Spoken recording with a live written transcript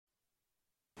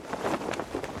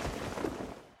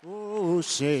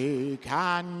say,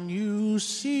 can you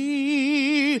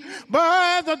see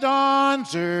by the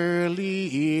dawn's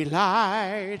early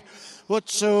light what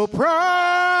so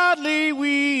proudly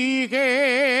we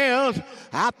hailed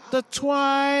at the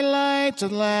twilight's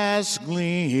last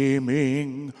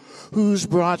gleaming, whose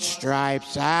broad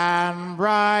stripes and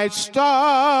bright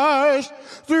stars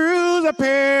through the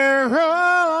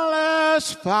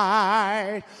perilous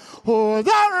fight o'er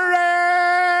the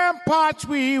ramparts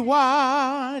we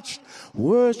watched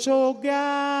were so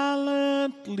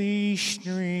gallantly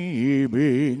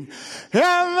streaming,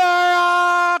 and the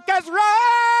rocket's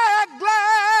red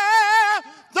glare,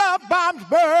 the bombs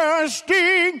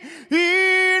bursting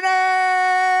in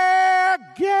air,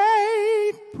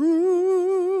 gave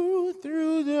proof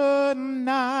through the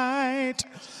night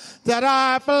that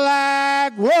our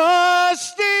flag was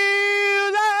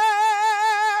still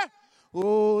there.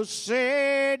 Oh,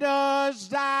 say does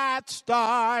that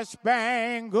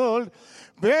star-spangled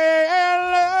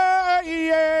banner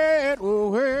yet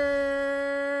wave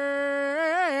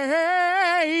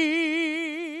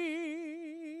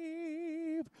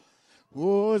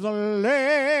o'er the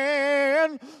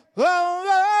land of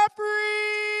the free?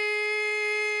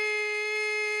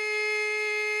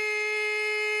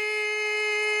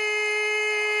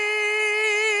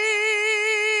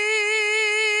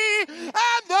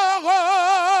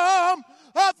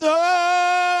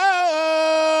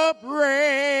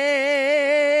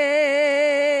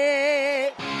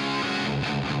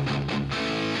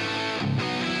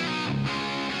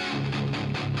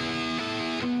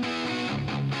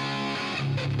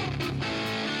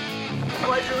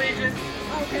 Pledge allegiance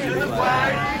to the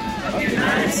flag of the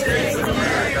United States of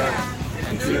America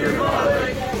and to the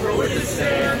republic for which it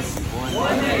stands,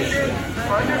 one nation,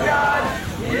 under God,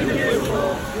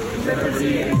 indivisible, with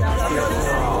liberty and justice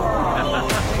for all.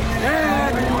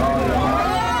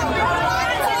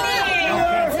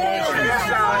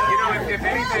 If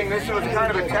anything, this was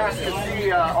kind of a test to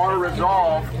see our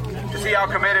resolve, to see how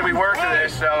committed we were to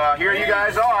this. So here you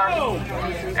guys are.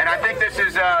 And I think this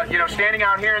is, standing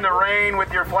out here in the rain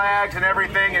with your flags and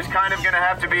everything is kind of going to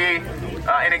have to be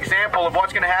an example of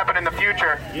what's going to happen in the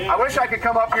future. I wish I could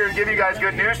come up here and give you guys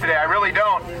good news today. I really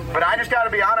don't. But I just got to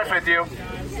be honest with you.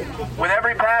 With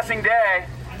every passing day,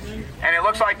 and it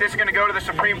looks like this is going to go to the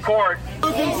Supreme Court.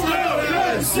 No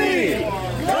concede!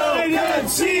 No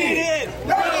concede!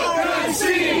 No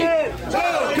concede!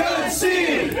 No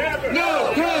concede!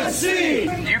 No concede!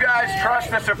 Do you guys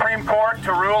trust the Supreme Court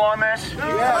to rule on this?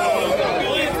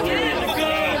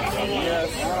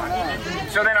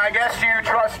 So then I guess you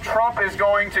trust Trump is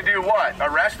going to do what?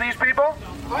 Arrest these people?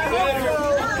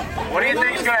 What do you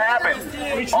think is going to happen?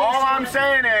 All I'm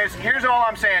saying is, here's all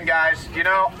I'm saying, guys.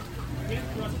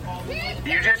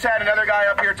 You just had another guy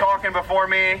up here talking before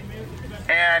me,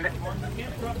 and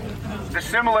the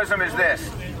symbolism is this.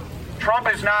 Trump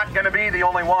is not going to be the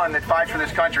only one that fights for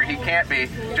this country. He can't be.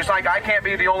 Just like I can't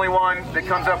be the only one that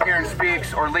comes up here and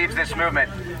speaks or leads this movement.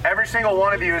 Every single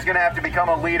one of you is going to have to become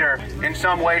a leader in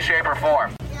some way, shape, or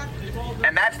form.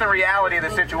 And that's the reality of the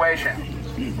situation.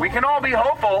 We can all be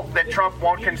hopeful that Trump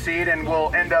won't concede and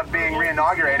will end up being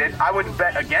reinaugurated. I wouldn't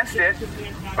bet against it.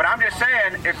 But I'm just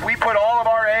saying, if we put all of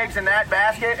our eggs in that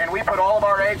basket and we put all of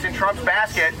our eggs in Trump's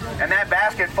basket and that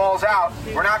basket falls out,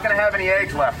 we're not going to have any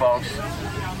eggs left, folks.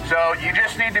 So you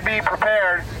just need to be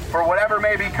prepared for whatever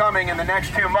may be coming in the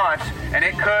next 2 months, and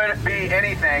it could be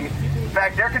anything. In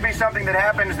fact, there could be something that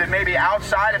happens that may be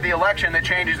outside of the election that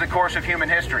changes the course of human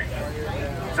history.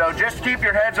 So just keep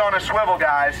your heads on a swivel,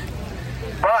 guys.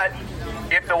 But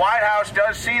if the White House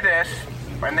does see this,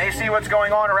 and they see what's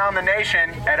going on around the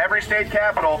nation at every state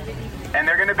capital, and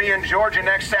they're going to be in Georgia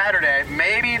next Saturday,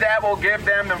 maybe that will give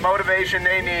them the motivation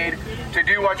they need to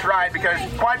do what's right. Because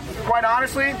quite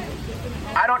honestly,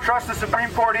 I don't trust the Supreme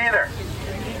Court either.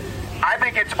 I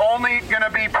think it's only going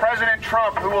to be President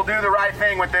Trump who will do the right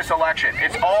thing with this election.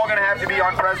 It's all going to have to be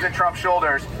on President Trump's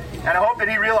shoulders. And I hope that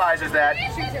he realizes that.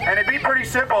 And it'd be pretty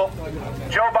simple.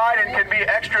 Joe Biden can be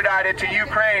extradited to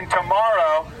Ukraine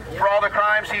tomorrow for all the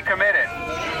crimes he committed.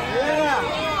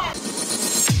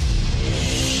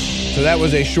 So that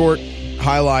was a short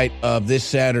highlight of this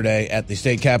Saturday at the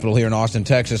state capitol here in Austin,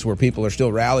 Texas, where people are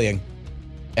still rallying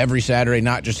every Saturday,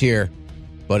 not just here,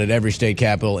 but at every state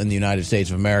capitol in the United States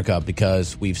of America,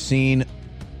 because we've seen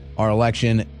our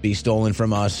election be stolen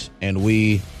from us, and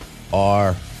we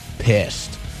are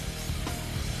pissed.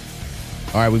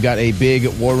 All right, we've got a big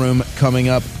War Room coming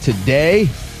up today.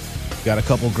 We've got a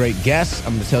couple great guests.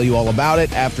 I'm going to tell you all about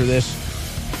it after this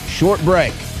short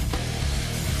break.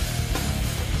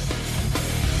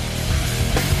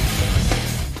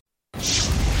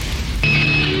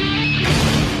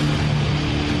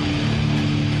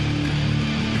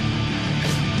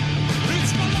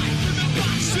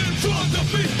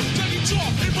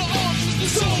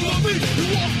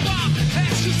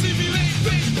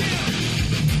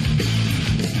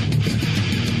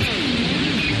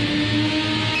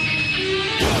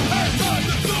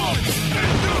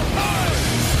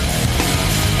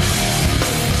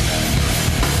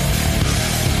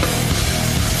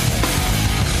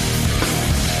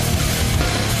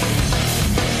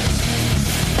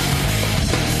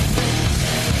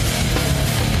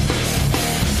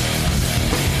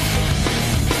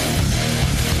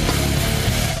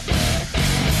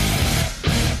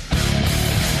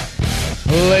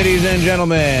 Ladies and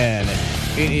gentlemen,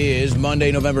 it is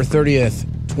Monday, November 30th,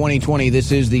 2020.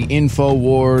 This is the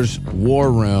InfoWars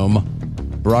War Room,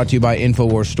 brought to you by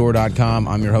InfoWarsStore.com.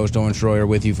 I'm your host, Owen Schroyer,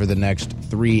 with you for the next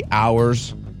 3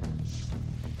 hours.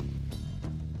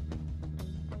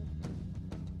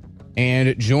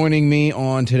 And joining me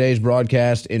on today's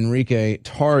broadcast, Enrique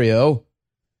Tarrio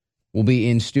will be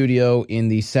in studio in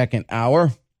the second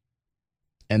hour.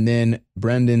 And then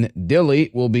Brendan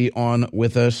Dilley will be on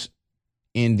with us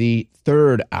in the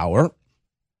third hour.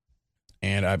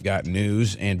 And I've got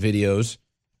news and videos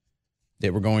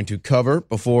that we're going to cover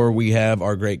before we have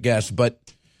our great guests. But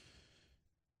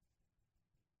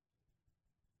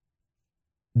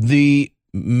the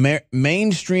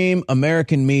mainstream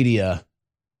American media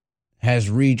has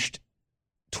reached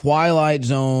Twilight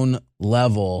Zone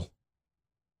level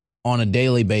on a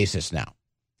daily basis now,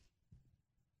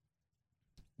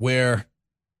 where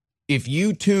if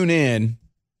you tune in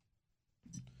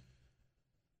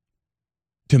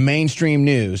to mainstream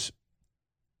news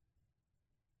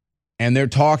and they're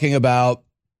talking about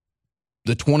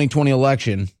the 2020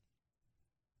 election,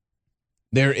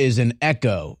 there is an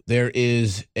echo, there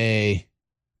is a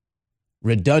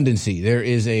redundancy, there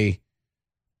is a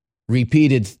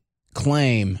repeated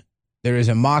claim, there is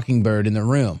a mockingbird in the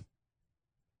room.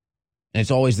 And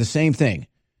it's always the same thing.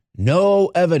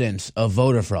 No evidence of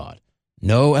voter fraud.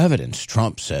 No evidence.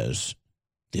 Trump says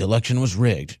the election was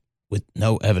rigged with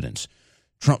no evidence.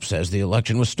 Trump says the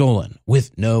election was stolen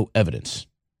with no evidence.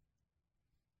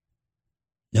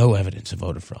 No evidence of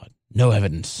voter fraud. No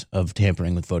evidence of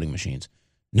tampering with voting machines.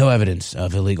 No evidence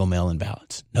of illegal mail-in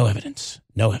ballots. No evidence.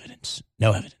 No evidence.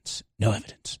 No evidence. No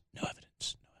evidence. No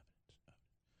evidence.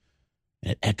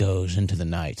 And it echoes into the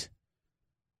night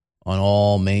on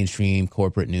all mainstream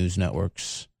corporate news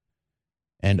networks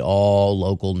and all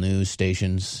local news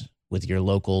stations with your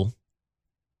local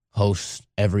hosts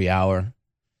every hour,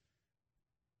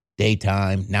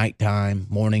 daytime, nighttime,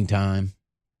 morning time,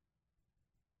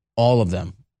 all of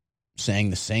them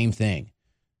saying the same thing.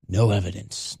 No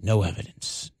evidence, no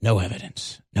evidence, no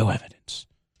evidence, no evidence.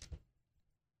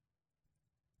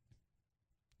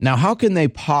 Now, how can they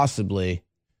possibly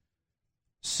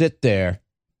sit there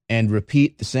and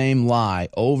repeat the same lie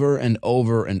over and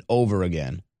over and over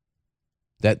again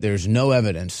that there's no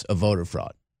evidence of voter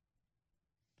fraud?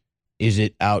 Is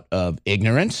it out of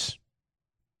ignorance?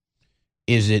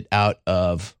 Is it out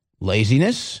of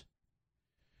laziness?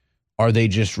 Are they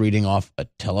just reading off a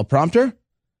teleprompter?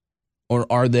 Or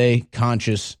are they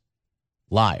conscious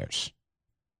liars?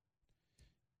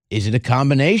 Is it a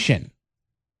combination?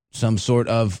 Some sort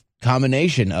of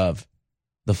combination of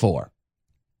the four?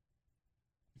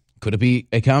 Could it be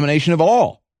a combination of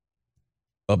all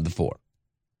of the four?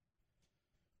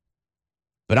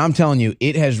 But I'm telling you,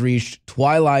 it has reached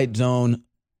Twilight Zone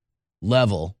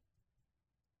level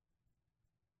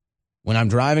when I'm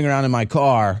driving around in my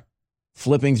car,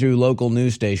 flipping through local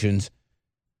news stations,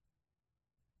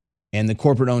 and the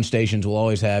corporate-owned stations will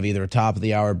always have either a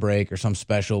top-of-the-hour break or some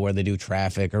special where they do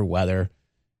traffic or weather,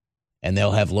 and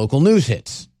they'll have local news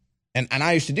hits. And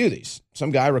I used to do these. Some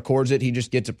guy records it. He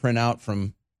just gets a printout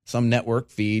from some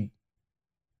network feed.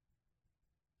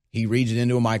 He reads it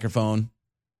into a microphone,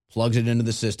 plugs it into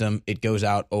the system. It goes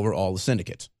out over all the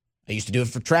syndicates. I used to do it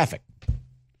for traffic.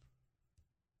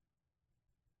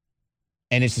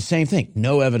 And it's the same thing.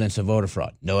 No evidence of voter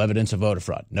fraud. No evidence of voter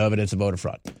fraud. No evidence of voter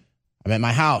fraud. I'm at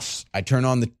my house. I turn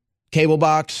on the cable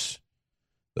box.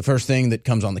 The first thing that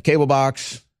comes on the cable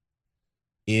box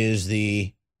is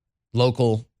the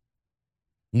local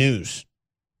news.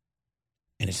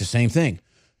 And it's the same thing.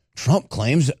 Trump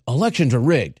claims elections are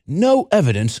rigged. No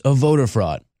evidence of voter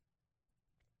fraud.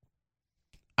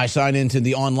 I sign into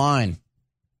the online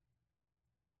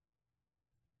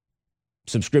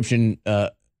subscription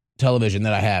television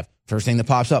that I have. First thing that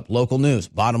pops up, local news,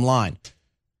 bottom line.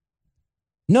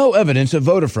 No evidence of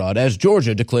voter fraud as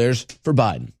Georgia declares for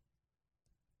Biden.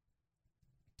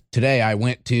 Today I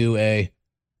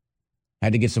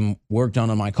had to get some work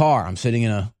done on my car. I'm sitting in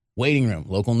a waiting room,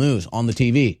 local news, on the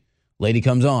TV. Lady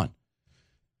comes on.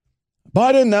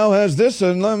 Biden now has this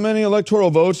and many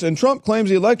electoral votes, and Trump claims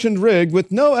the election's rigged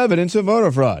with no evidence of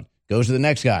voter fraud. Goes to the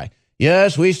next guy.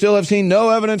 Yes, we still have seen no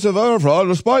evidence of voter fraud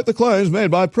despite the claims made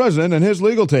by President and his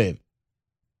legal team.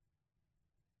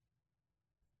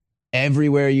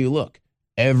 Everywhere you look,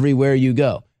 everywhere you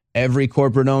go, every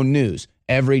corporate-owned news,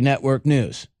 every network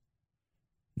news,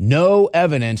 no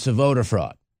evidence of voter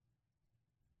fraud.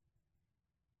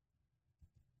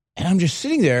 And I'm just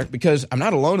sitting there because I'm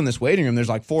not alone in this waiting room. There's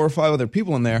like 4 or 5 other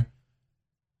people in there.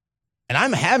 And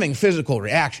I'm having physical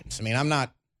reactions. I mean, I'm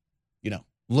not,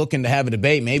 looking to have a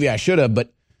debate. Maybe I should have,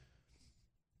 but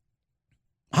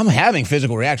I'm having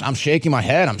physical reaction. I'm shaking my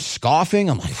head. I'm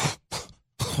scoffing. I'm like,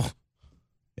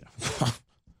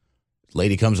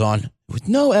 lady comes on with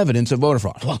no evidence of voter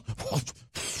fraud.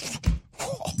 It's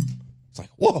like,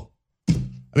 whoa. I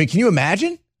mean, can you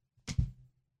imagine?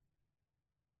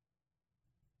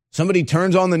 Somebody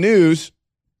turns on the news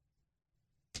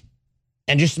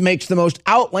and just makes the most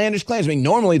outlandish claims. I mean,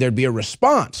 normally there'd be a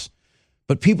response,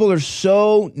 but people are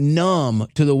so numb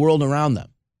to the world around them.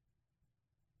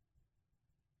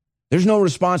 There's no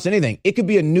response to anything. It could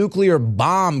be a nuclear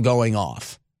bomb going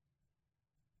off,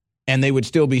 and they would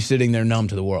still be sitting there numb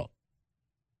to the world.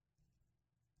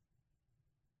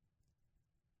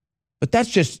 But that's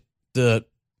just the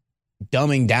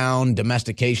dumbing down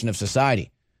domestication of society.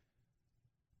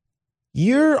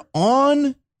 You're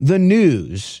on the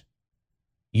news.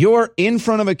 You're in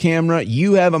front of a camera.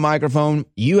 You have a microphone.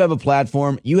 You have a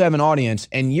platform. You have an audience.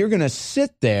 And you're going to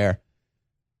sit there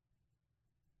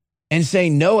and say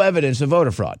no evidence of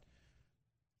voter fraud.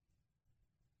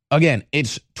 Again,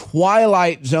 it's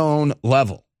Twilight Zone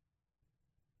level.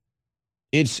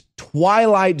 It's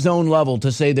Twilight Zone level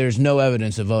to say there's no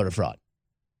evidence of voter fraud.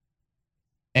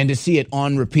 And to see it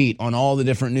on repeat on all the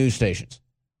different news stations.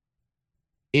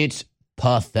 It's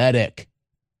pathetic.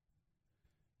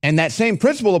 And that same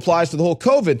principle applies to the whole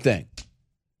COVID thing.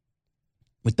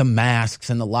 With the masks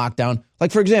and the lockdown.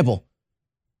 Like, for example,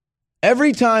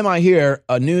 every time I hear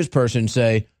a news person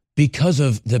say, because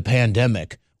of the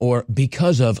pandemic or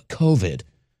because of COVID,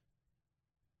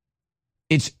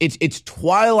 it's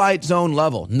Twilight Zone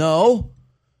level. No,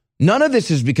 none of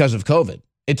this is because of COVID.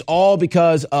 It's all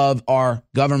because of our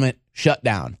government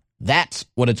shutdown. That's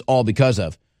what it's all because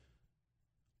of.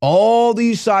 All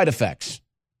these side effects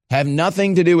have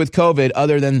nothing to do with COVID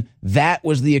other than that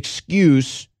was the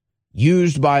excuse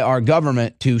used by our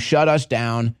government to shut us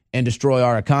down and destroy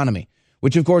our economy,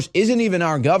 which, of course, isn't even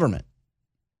our government.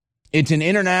 It's an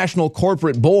international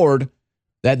corporate board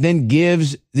that then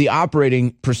gives the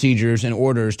operating procedures and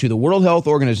orders to the World Health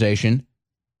Organization,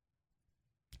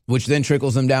 which then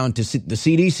trickles them down to the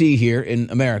CDC here in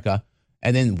America,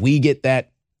 and then we get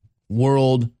that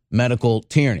world medical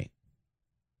tyranny.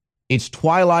 It's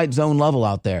Twilight Zone level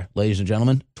out there, ladies and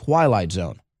gentlemen. Twilight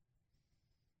Zone.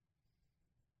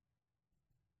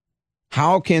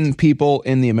 How can people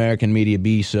in the American media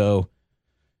be so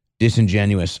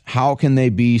disingenuous? How can they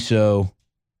be so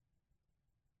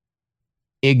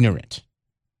ignorant?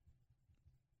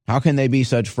 How can they be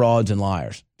such frauds and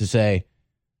liars to say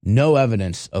no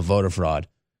evidence of voter fraud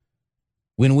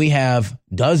when we have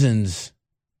dozens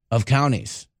of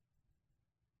counties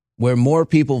where more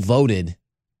people voted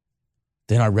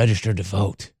than are registered to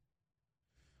vote?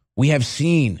 We have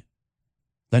seen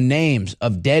the names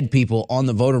of dead people on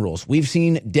the voter rolls. We've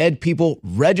seen dead people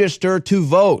register to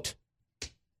vote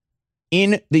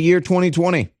in the year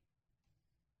 2020.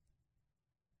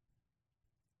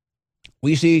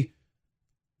 We see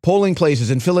polling places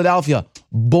in Philadelphia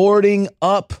boarding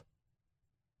up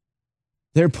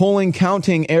their polling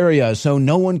counting areas so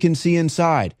no one can see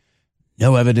inside.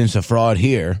 No evidence of fraud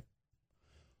here.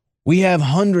 We have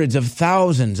hundreds of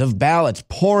thousands of ballots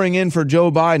pouring in for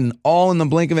Joe Biden, all in the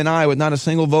blink of an eye with not a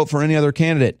single vote for any other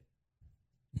candidate.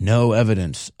 No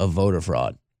evidence of voter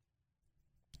fraud.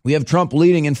 We have Trump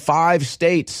leading in 5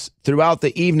 states throughout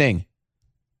the evening.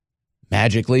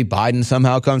 Magically, Biden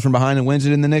somehow comes from behind and wins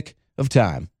it in the nick of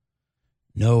time.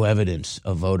 No evidence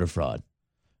of voter fraud.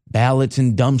 Ballots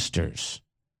in dumpsters.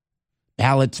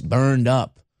 Ballots burned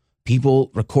up. People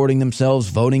recording themselves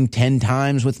voting 10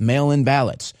 times with mail-in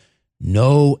ballots.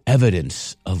 No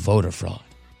evidence of voter fraud.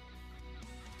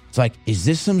 It's like, is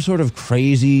this some sort of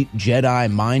crazy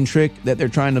Jedi mind trick that they're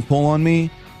trying to pull on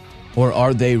me? Or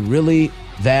are they really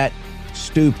that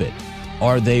stupid?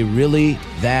 Are they really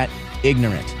that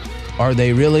ignorant? Are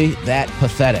they really that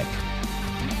pathetic?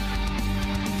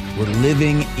 We're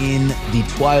living in the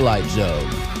Twilight Zone.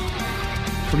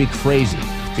 Pretty crazy,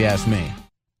 if you ask me.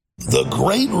 The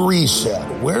Great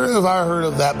Reset. Where have I heard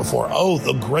of that before? Oh,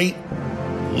 the Great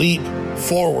Leap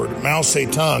Forward. Mao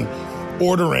Zedong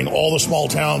ordering all the small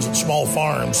towns and small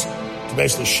farms to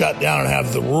basically shut down and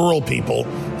have the rural people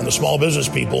and the small business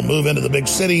people move into the big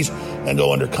cities and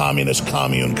go under communist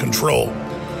commune control.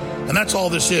 And that's all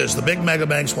this is. The big mega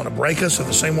banks want to break us. They're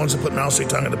the same ones that put Mao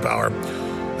Zedong into power.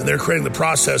 And they're creating the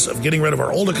process of getting rid of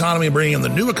our old economy and bringing in the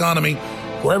new economy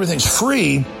where everything's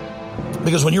free.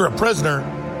 Because when you're a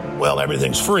prisoner, well,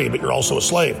 everything's free, but you're also a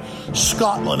slave.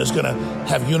 Scotland is going to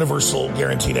have universal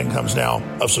guaranteed incomes now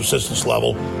of subsistence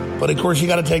level. But, of course, you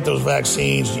got to take those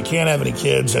vaccines. You can't have any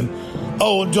kids. And,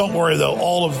 oh, don't worry, though.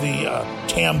 All of the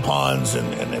tampons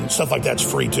and stuff like that's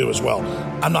free, too, as well.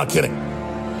 I'm not kidding.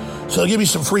 So they give you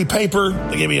some free paper.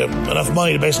 They give you enough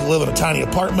money to basically live in a tiny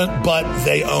apartment, but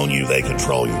they own you. They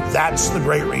control you. That's the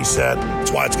Great Reset.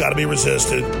 That's why it's got to be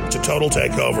resisted. It's a total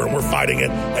takeover, and we're fighting it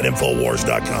at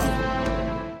Infowars.com.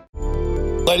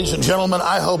 Ladies and gentlemen,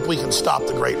 I hope we can stop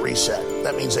the Great Reset.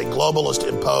 That means a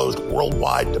globalist-imposed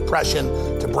worldwide depression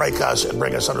to break us and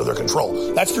bring us under their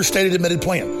control. That's their stated admitted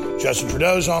plan. Justin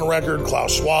Trudeau's on record,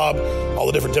 Klaus Schwab, all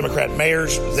the different Democrat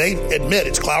mayors, they admit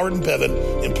it's Cloward and Piven,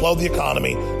 implode the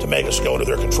economy to make us go under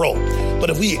their control. But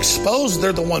if we expose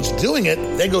they're the ones doing it,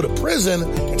 they go to prison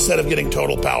instead of getting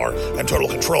total power and total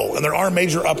control. And there are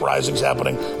major uprisings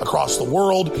happening across the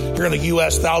world. Here in the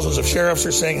U.S., thousands of sheriffs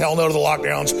are saying hell no to the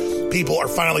lockdowns. People are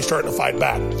finally starting to fight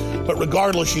back. But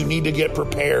regardless, you need to get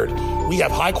prepared. We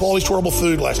have high-quality storable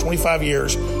food the last 25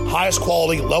 years, highest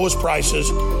quality, lowest prices,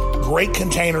 great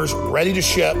containers, ready to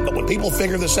ship. But when people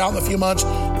figure this out in a few months,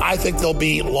 I think there'll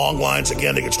be long lines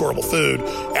again to get storable food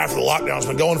after the lockdown's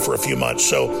been going for a few months.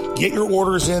 So get your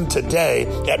orders in today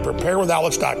at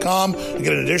preparewithalex.com and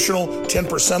get an additional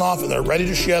 10% off, and they're ready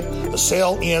to ship. The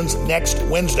sale ends next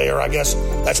Wednesday, or I guess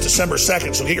that's December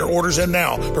 2nd. So get your orders in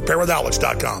now,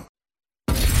 preparewithalex.com.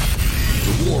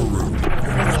 The War Room.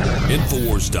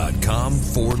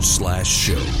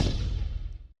 Infowars.com/show.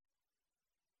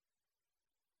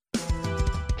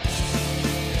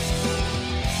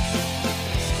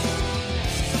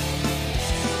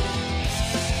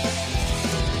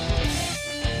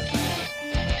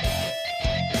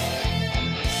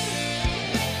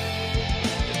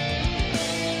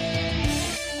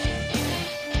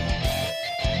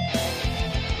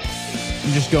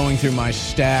 I'm just going through my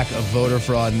stack of voter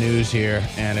fraud news here,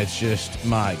 and it's just,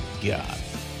 my God.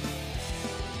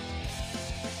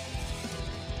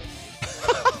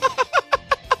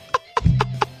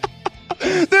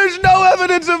 There's no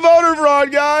evidence of voter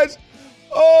fraud, guys.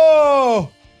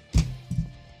 Oh.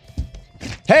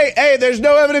 Hey, there's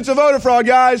no evidence of voter fraud,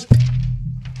 guys.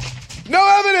 No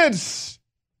evidence.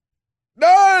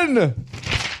 None.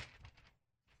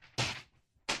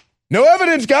 No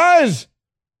evidence, guys.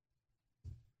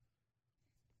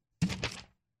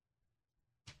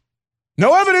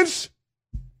 No evidence.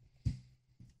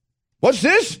 What's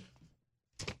this?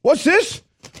 What's this?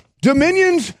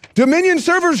 Dominion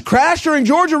servers crashed during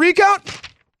Georgia recount?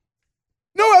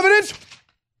 No evidence.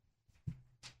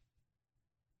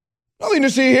 Nothing to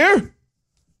see here.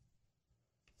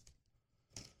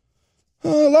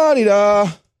 Oh, la-di-da.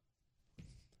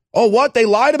 Oh, what? They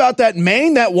lied about that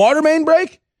water main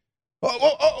break?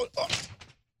 Oh.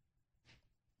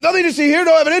 Nothing to see here.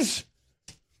 No evidence.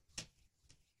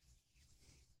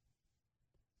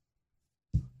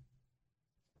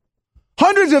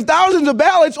 Hundreds of thousands of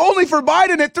ballots only for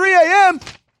Biden at 3 a.m.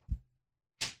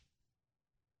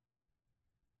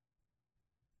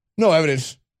 No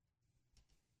evidence.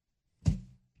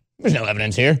 There's no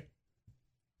evidence here.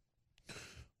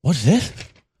 What's this?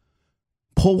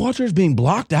 Poll watchers being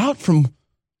blocked out from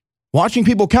watching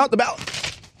people count the ballot.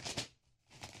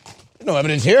 There's no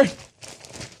evidence here.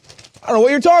 I don't know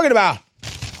what you're talking about.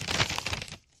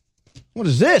 What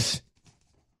is this?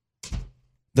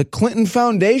 The Clinton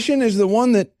Foundation is the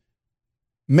one that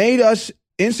made us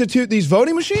institute these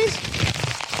voting machines?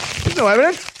 There's no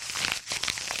evidence.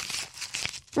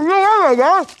 There's no evidence,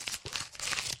 guys.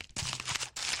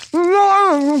 There's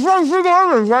no evidence. There's no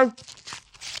evidence, guys.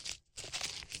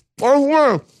 I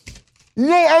swear.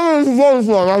 No evidence of voting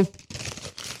fraud, guys.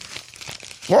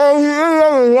 Are you in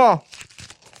evidence?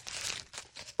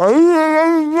 Are you in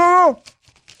evidence?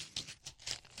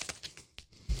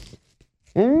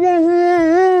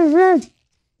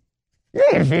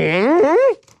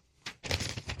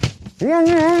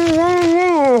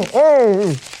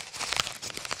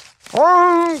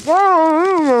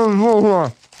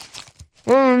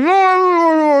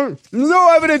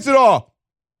 No evidence at all.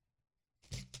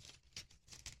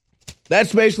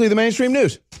 That's basically the mainstream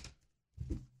news.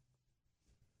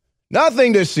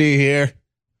 Nothing to see here.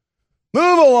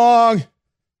 Move along.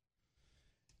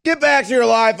 Get back to your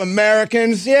life,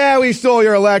 Americans. Yeah, we stole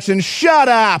your election. Shut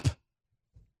up.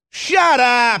 Shut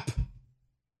up.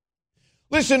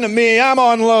 Listen to me. I'm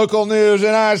on local news,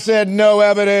 and I said no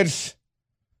evidence.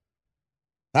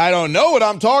 I don't know what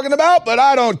I'm talking about, but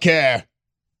I don't care.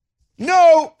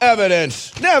 No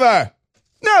evidence. Never.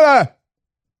 Never.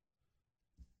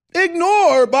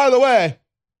 Ignore, by the way,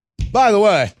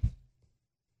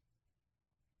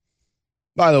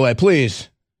 please,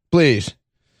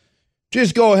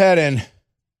 just go ahead and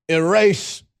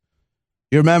erase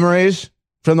your memories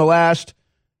from the last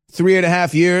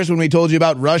 3.5 years when we told you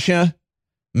about Russia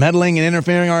meddling and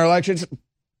interfering in our elections.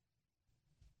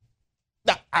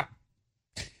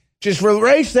 Just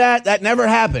erase that. That never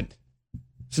happened.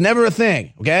 It's never a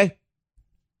thing, okay?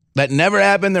 That never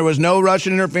happened. There was no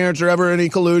Russian interference or ever any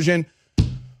collusion.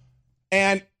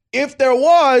 And if there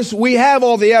was, we have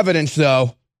all the evidence,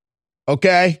 though,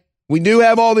 okay? We do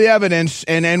have all the evidence,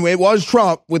 and it was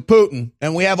Trump with Putin,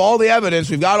 and we have all the evidence.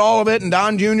 We've got all of it, and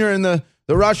Don Jr. and the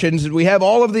Russians, and we have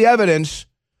all of the evidence.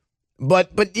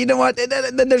 But you know what?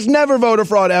 There's never voter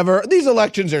fraud ever. These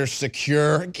elections are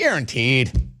secure,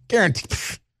 guaranteed.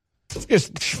 Just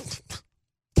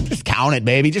count it,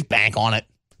 baby. Just bank on it.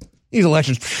 These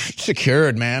elections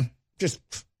secured, man. Just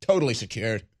totally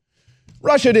secured.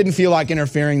 Russia didn't feel like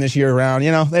interfering this year around.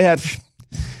 You know, they had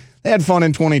fun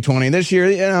in 2020. This year,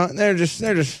 you know,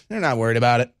 they're not worried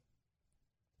about it.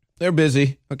 They're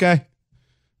busy, okay?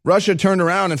 Russia turned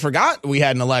around and forgot we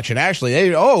had an election.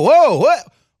 Actually, whoa,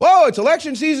 it's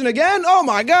election season again? Oh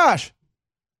my gosh.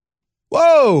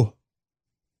 Whoa.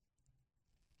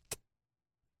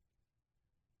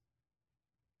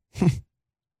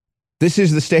 This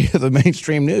is the state of the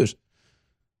mainstream news.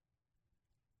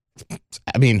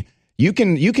 I mean, you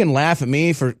can laugh at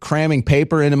me for cramming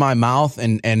paper into my mouth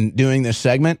and doing this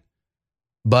segment,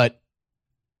 but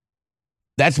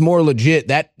that's more legit.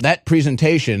 That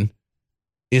presentation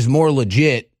is more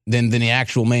legit than the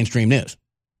actual mainstream news.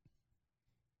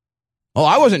 Oh,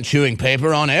 I wasn't chewing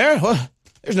paper on air. Well,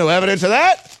 there's no evidence of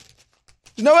that.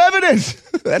 There's no evidence.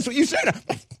 That's what you said.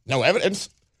 No evidence.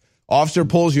 Officer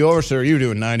pulls you over, sir. You're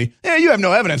doing 90. Yeah, you have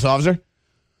no evidence, officer.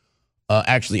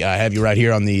 Actually, I have you right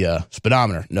here on the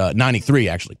speedometer. 93,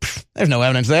 actually. There's no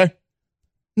evidence there.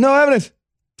 No evidence.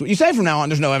 That's what you say from now on.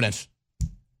 There's no evidence.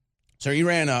 Sir, you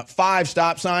ran 5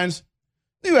 stop signs.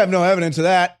 You have no evidence of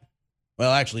that.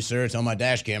 Well, actually, sir, it's on my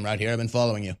dash cam right here. I've been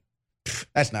following you.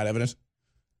 That's not evidence.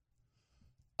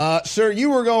 Sir,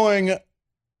 you were going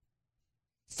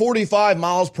 45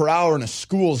 miles per hour in a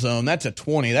school zone. That's a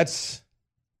 20. It's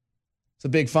a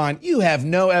big fine. You have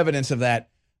no evidence of that.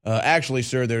 Actually,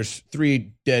 sir, there's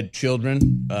 3 dead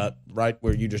children right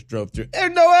where you just drove through.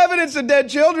 There's no evidence of dead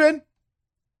children.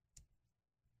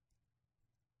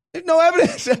 There's no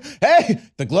evidence. Hey,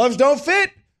 the gloves don't fit.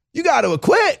 You got to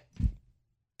acquit.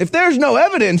 If there's no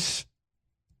evidence,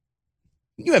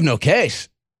 you have no case.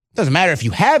 Doesn't matter if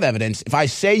you have evidence. If I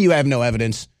say you have no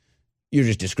evidence, you're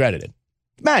just discredited.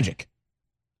 Magic.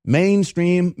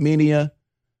 Mainstream media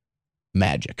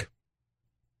magic.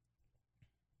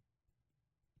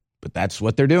 But that's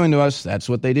what they're doing to us. That's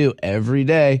what they do every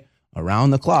day,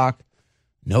 around the clock.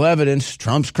 No evidence.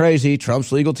 Trump's crazy.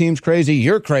 Trump's legal team's crazy.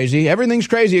 You're crazy. Everything's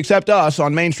crazy except us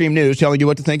on mainstream news telling you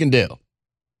what to think and do.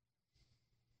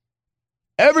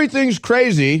 Everything's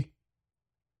crazy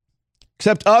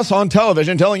except us on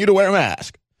television telling you to wear a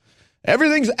mask.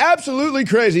 Everything's absolutely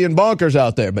crazy and bonkers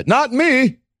out there, but not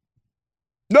me.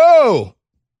 No.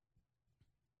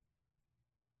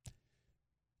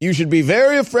 You should be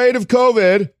very afraid of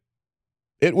COVID.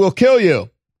 It will kill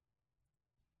you.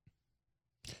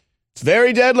 It's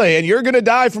very deadly, and you're going to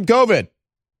die from COVID.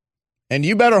 And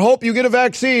you better hope you get a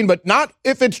vaccine, but not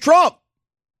if it's Trump.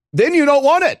 Then you don't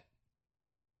want it.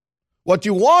 What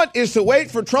you want is to wait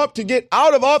for Trump to get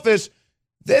out of office.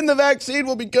 Then the vaccine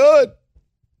will be good.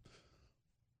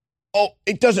 Oh,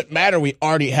 it doesn't matter. We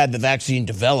already had the vaccine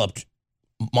developed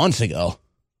months ago.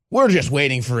 We're just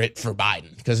waiting for it for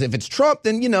Biden. Because if it's Trump,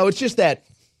 then, you know, it's just got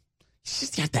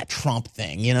that Trump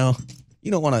thing, you know?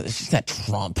 You don't want to, it's just that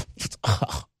Trump.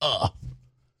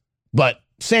 But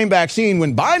same vaccine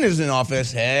when Biden is in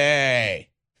office, hey,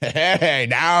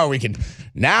 now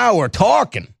we're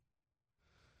talking.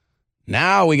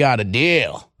 Now we got a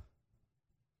deal.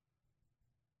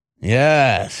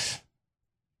 Yes.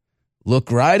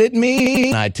 Look right at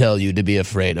me when I tell you to be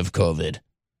afraid of COVID.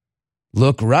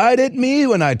 Look right at me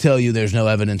when I tell you there's no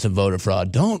evidence of voter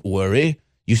fraud. Don't worry.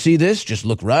 You see this? Just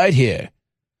look right here.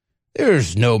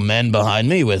 There's no men behind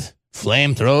me with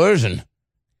flamethrowers and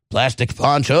plastic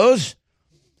ponchos.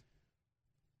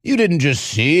 You didn't just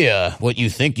see what you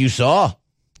think you saw.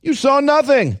 You saw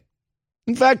nothing.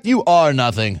 In fact, you are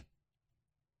nothing.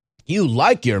 You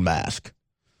like your mask.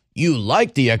 You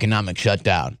like the economic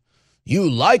shutdown. You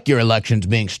like your elections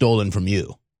being stolen from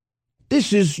you.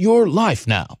 This is your life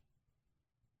now.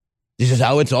 This is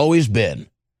how it's always been.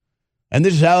 And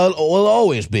this is how it will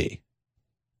always be.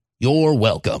 You're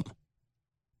welcome.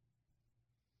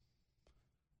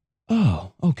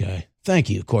 Oh, okay. Thank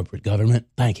you, corporate government.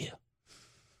 Thank you.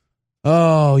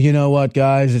 Oh, you know what,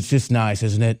 guys? It's just nice,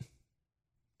 isn't it?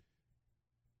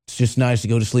 It's just nice to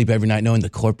go to sleep every night knowing the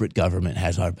corporate government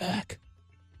has our back.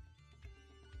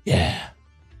 Yeah.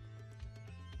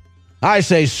 I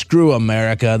say screw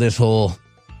America, this whole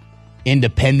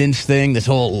independence thing, this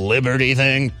whole liberty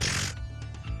thing,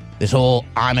 this whole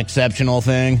I'm exceptional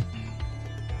thing.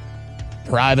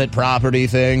 private property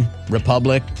thing,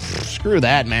 republic. Screw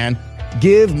that, man.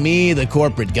 Give me the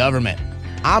corporate government.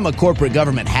 I'm a corporate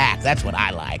government hack. That's what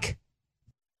I like.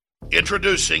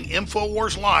 Introducing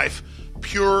InfoWars Life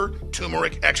Pure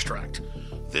Turmeric Extract.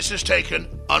 This is taken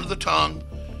under the tongue.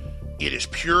 It is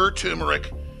pure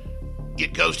turmeric.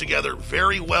 It goes together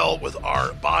very well with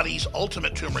our body's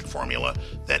ultimate turmeric formula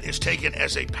that is taken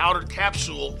as a powdered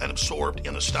capsule and absorbed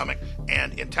in the stomach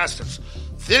and intestines.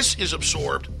 This is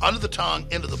absorbed under the tongue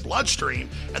into the bloodstream,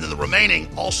 and then the remaining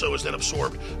also is then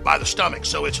absorbed by the stomach.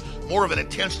 So it's more of an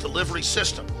intense delivery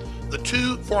system. The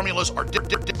two formulas are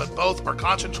different, but both are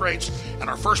concentrates, and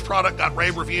our first product got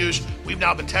rave reviews. We've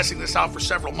now been testing this out for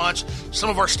several months. Some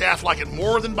of our staff like it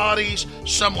more than bodies.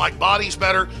 Some like bodies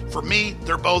better. For me,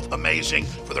 they're both amazing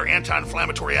for their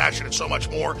anti-inflammatory action and so much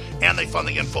more, and they fund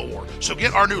the InfoWar. So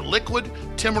get our new liquid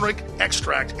turmeric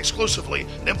extract exclusively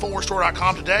at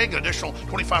InfoWarsStore.com today. Get an additional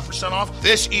 25% off.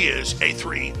 This is a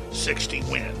 360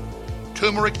 win.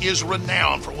 Turmeric is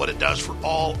renowned for what it does for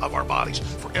all of our bodies,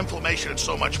 for inflammation and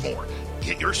so much more.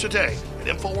 Get yours today at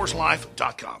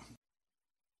InfoWarsLife.com.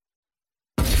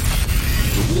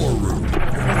 The War Room.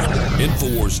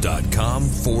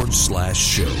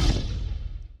 InfoWars.com/show.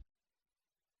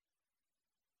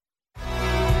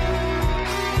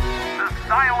 The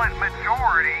silent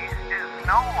majority is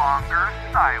no longer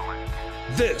silent.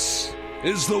 This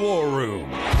is the War Room.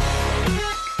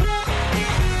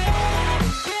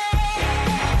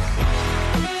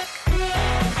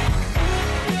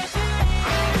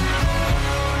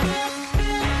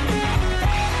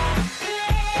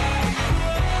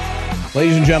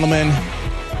 Ladies and gentlemen,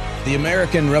 the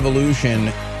American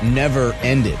Revolution never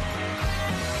ended.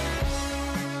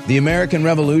 The American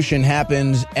Revolution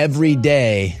happens every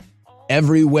day,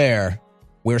 everywhere,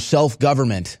 where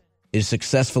self-government is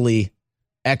successfully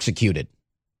executed.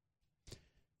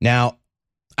 Now,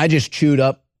 I just chewed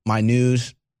up my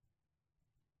news,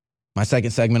 my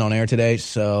second segment on air today,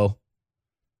 so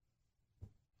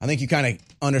I think you kind of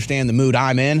understand the mood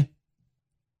I'm in.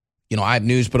 You know, I have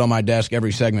news put on my desk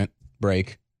every segment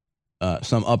break,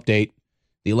 some update,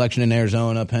 the election in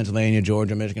Arizona, Pennsylvania,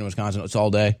 Georgia, Michigan, Wisconsin, it's all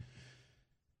day.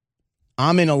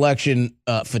 I'm in election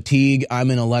fatigue. I'm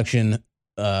in election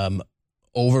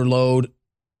overload.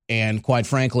 And quite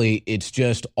frankly, it's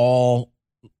just all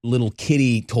little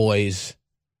kiddie toys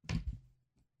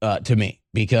to me,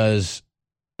 because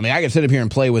I mean, I can sit up here and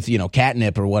play with,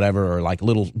 catnip or whatever, or like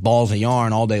little balls of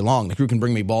yarn all day long. The crew can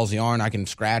bring me balls of yarn. I can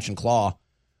scratch and claw.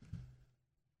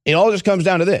 It all just comes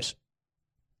down to this.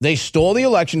 They stole the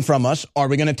election from us. Are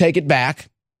we going to take it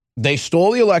back? They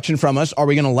stole the election from us. Are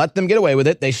we going to let them get away with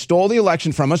it? They stole the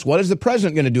election from us. What is the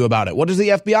president going to do about it? What is the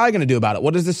FBI going to do about it?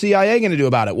 What is the CIA going to do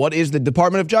about it? What is the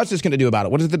Department of Justice going to do about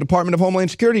it? What is the Department of Homeland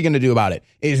Security going to do about it?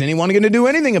 Is anyone going to do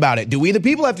anything about it? Do we, the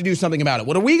people, have to do something about it?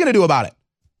 What are we going to do about it?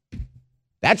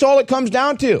 That's all it comes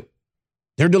down to.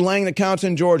 They're delaying the counts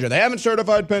in Georgia. They haven't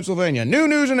certified Pennsylvania. New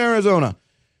news in Arizona.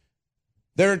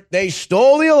 They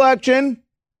stole the election.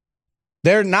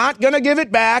 They're not going to give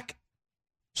it back.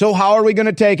 So how are we going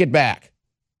to take it back?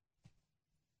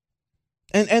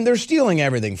 And they're stealing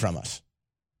everything from us.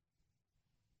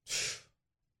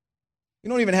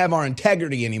 We don't even have our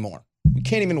integrity anymore. We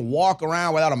can't even walk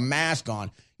around without a mask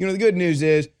on. The good news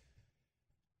is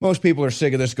most people are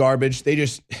sick of this garbage. They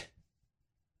just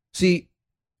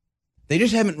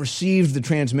haven't received the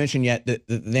transmission yet that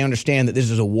they understand that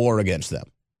this is a war against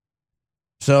them.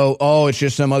 So, it's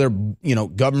just some other,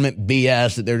 government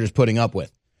BS that they're just putting up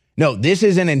with. No, this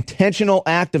is an intentional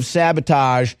act of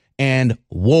sabotage and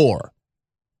war.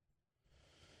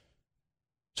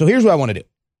 So here's what I want to do.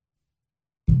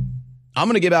 I'm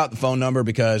going to give out the phone number,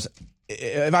 because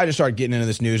if I just start getting into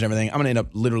this news and everything, I'm going to end up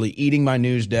literally eating my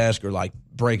news desk or like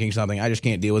breaking something. I just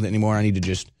can't deal with it anymore. I want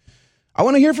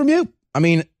to hear from you. I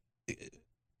mean,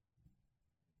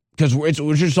 because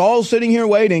we're just all sitting here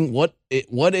waiting. What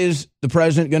is the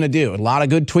president going to do? A lot of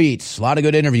good tweets, a lot of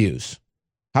good interviews.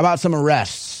 How about some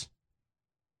arrests?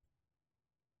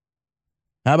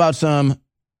 How about some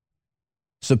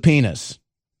subpoenas?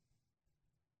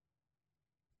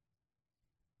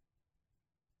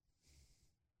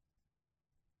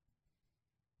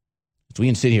 So we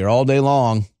can sit here all day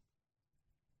long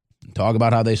and talk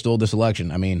about how they stole this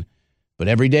election. I mean, but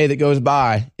every day that goes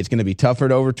by, it's going to be tougher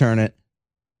to overturn it.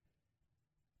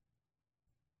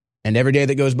 And every day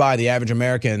that goes by, the average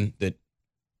American that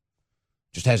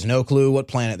just has no clue what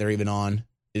planet they're even on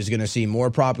is going to see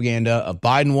more propaganda of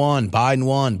Biden won, Biden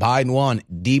won, Biden won,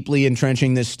 deeply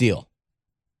entrenching this steal.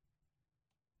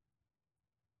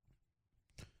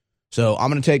 So I'm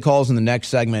going to take calls in the next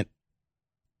segment,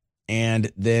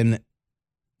 and then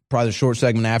probably the short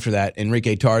segment after that,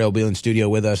 Enrique Tarrio will be in studio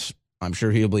with us. I'm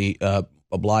sure he'll be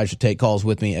obliged to take calls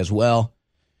with me as well.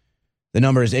 The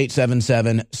number is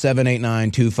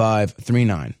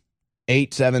 877-789-2539.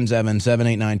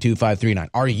 877-789-2539.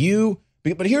 Are you...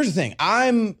 But here's the thing.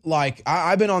 I'm like,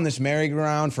 I've been on this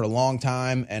merry-go-round for a long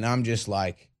time, and I'm just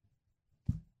like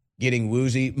getting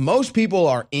woozy. Most people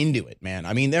are into it, man.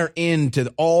 I mean, they're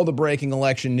into all the breaking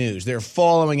election news. They're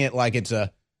following it like it's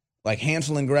like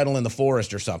Hansel and Gretel in the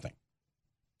forest or something.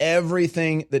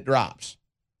 Everything that drops.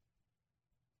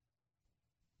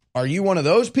 Are you one of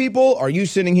those people? Are you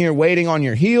sitting here waiting on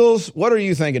your heels? What are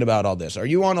you thinking about all this? Are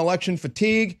you on election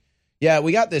fatigue? Yeah,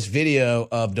 we got this video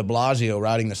of de Blasio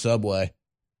riding the subway.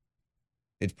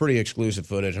 It's pretty exclusive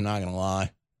footage, I'm not going to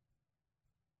lie.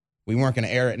 We weren't going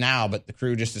to air it now, but the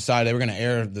crew just decided they were going to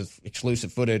air the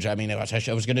exclusive footage. I mean, I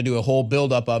was going to do a whole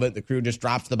buildup of it. The crew just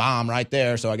drops the bomb right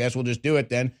there, so I guess we'll just do it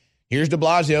then. Here's de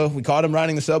Blasio. We caught him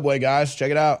riding the subway, guys. Check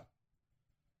it out.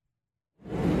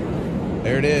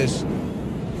 There it is.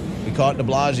 We caught de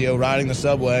Blasio riding the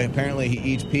subway. Apparently he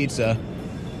eats pizza.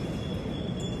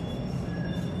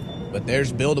 But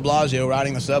there's Bill de Blasio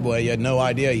riding the subway. You had no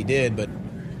idea he did, but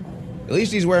at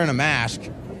least he's wearing a mask.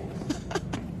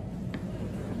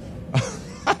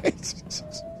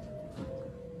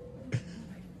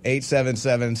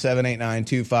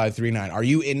 877-789-2539. Are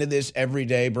you into this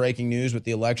everyday breaking news with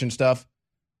the election stuff?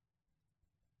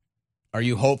 Are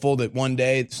you hopeful that one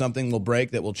day something will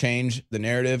break that will change the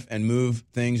narrative and move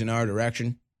things in our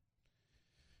direction?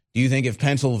 Do you think if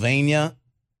Pennsylvania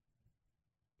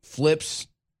flips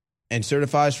and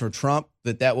certifies for Trump,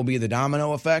 that will be the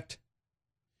domino effect?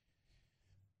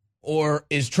 Or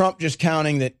is Trump just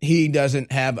counting that he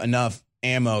doesn't have enough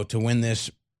ammo to win this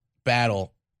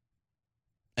battle,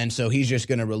 and so he's just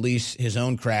going to release his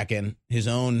own Kraken, his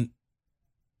own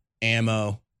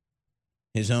ammo,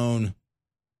 his own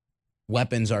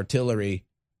weapons, artillery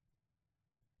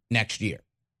next year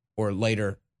or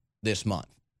later this month?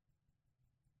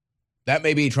 That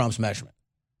may be Trump's measurement.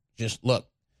 Just look.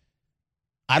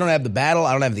 I don't have the battle.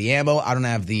 I don't have the ammo. I don't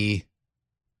have the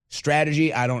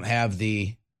strategy. I don't have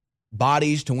the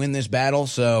bodies to win this battle.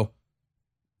 So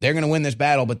they're going to win this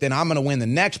battle, but then I'm going to win the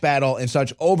next battle in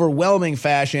such overwhelming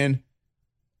fashion,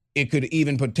 it could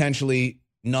even potentially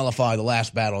nullify the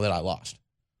last battle that I lost,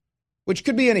 which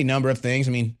could be any number of things.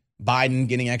 I mean, Biden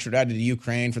getting extradited to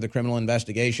Ukraine for the criminal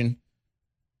investigation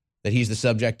that he's the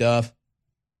subject of,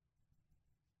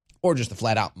 or just the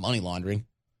flat-out money laundering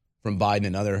from Biden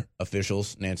and other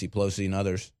officials, Nancy Pelosi and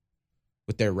others,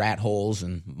 with their rat holes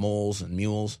and moles and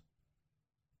mules.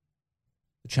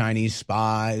 The Chinese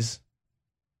spies.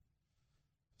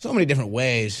 So many different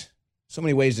ways. So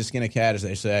many ways to skin a cat, as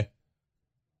they say.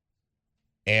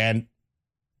 And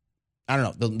I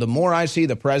don't know. The more I see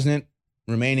the president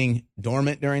remaining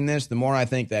dormant during this, the more I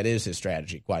think that is his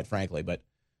strategy, quite frankly. But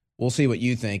we'll see what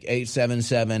you think.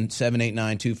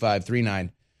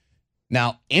 877-789-2539.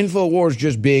 Now, InfoWars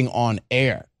just being on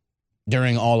air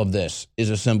during all of this is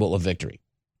a symbol of victory.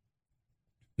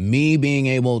 Me being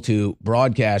able to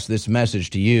broadcast this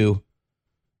message to you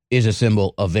is a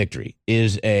symbol of victory,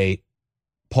 is a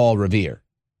Paul Revere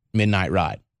midnight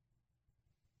ride.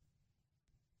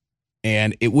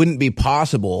 And it wouldn't be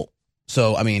possible.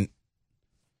 So, I mean,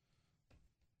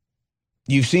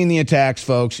 you've seen the attacks,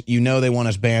 folks. You know they want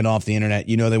us banned off the internet.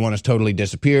 You know they want us totally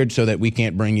disappeared so that we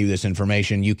can't bring you this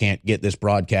information. You can't get this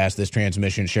broadcast, this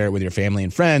transmission, share it with your family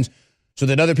and friends so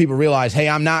that other people realize, hey,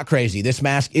 I'm not crazy. This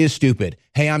mask is stupid.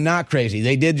 Hey, I'm not crazy.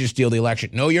 They did just steal the election.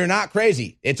 No, you're not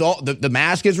crazy. It's all the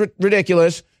mask is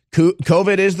ridiculous.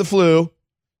 COVID is the flu.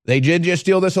 They did just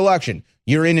steal this election.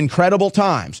 You're in incredible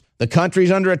times. The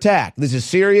country's under attack. This is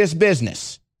serious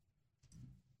business.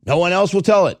 No one else will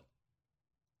tell it.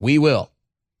 We will.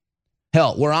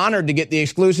 Hell, we're honored to get the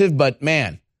exclusive, but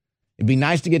man, it'd be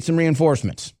nice to get some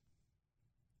reinforcements.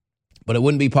 But it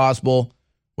wouldn't be possible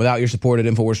without your support at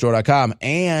InfoWarsStore.com.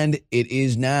 And it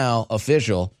is now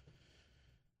official.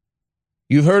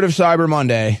 You've heard of Cyber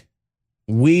Monday.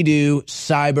 We do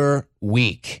Cyber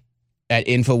Week at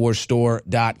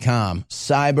InfoWarsStore.com.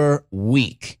 Cyber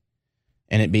Week.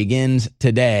 And it begins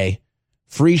today.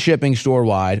 Free shipping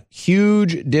store-wide,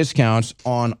 huge discounts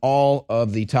on all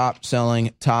of the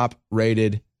top-selling,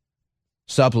 top-rated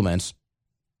supplements.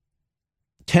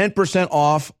 10%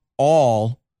 off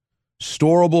all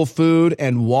storable food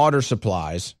and water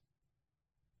supplies.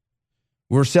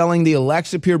 We're selling the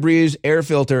Alexa Pure Breeze air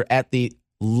filter at the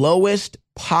lowest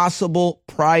possible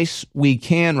price we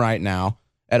can right now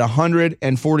at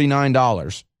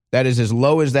 $149. That is as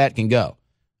low as that can go.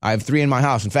 I have 3 in my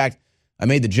house. In fact, I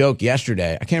made the joke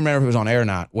yesterday. I can't remember if it was on air or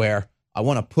not, where I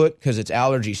want to put, because it's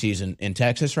allergy season in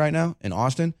Texas right now, in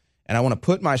Austin, and I want to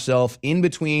put myself in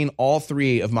between all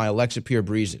three of my Alexa Pure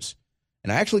Breezes.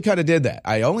 And I actually kind of did that.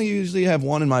 I only usually have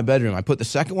one in my bedroom. I put the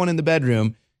second one in the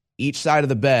bedroom, each side of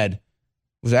the bed.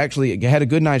 Had a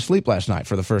good night's sleep last night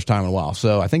for the first time in a while.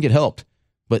 So I think it helped.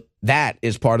 But that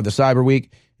is part of the Cyber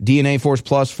Week. DNA Force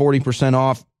Plus, 40%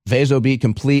 off. VasoBeat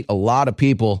Complete. A lot of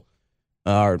people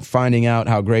are finding out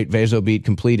how great VasoBeat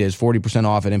Complete is. 40%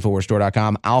 off at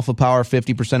InfoWarsStore.com. Alpha Power,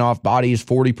 50% off. Bodies,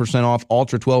 40% off.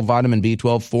 Ultra 12 Vitamin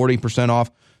B12, 40% off.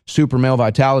 Super Male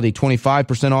Vitality,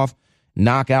 25% off.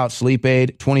 Knockout Sleep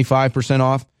Aid, 25%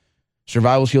 off.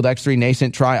 Survival Shield X3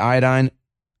 Nascent Tri-Iodine,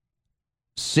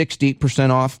 60%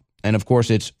 off. And, of course,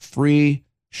 it's free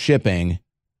shipping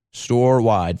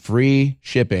store-wide. Free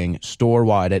shipping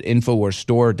store-wide at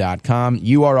InfoWarsStore.com.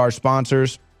 You are our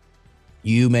sponsors.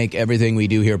 You make everything we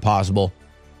do here possible.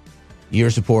 Your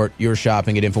support, your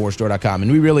shopping at InfoWarsStore.com.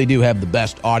 And we really do have the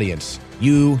best audience.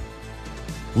 You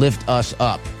lift us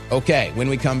up. Okay, when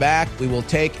we come back, we will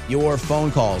take your phone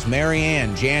calls.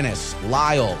 Marianne, Janice,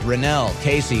 Lyle, Rennell,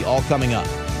 Casey, all coming up.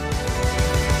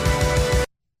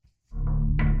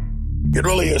 It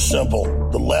really is simple.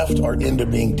 The left are into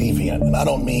being deviant, and I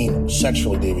don't mean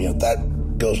sexually deviant.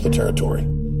 That goes with the territory.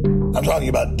 I'm talking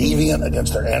about deviant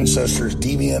against their ancestors,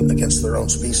 deviant against their own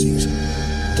species,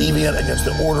 deviant against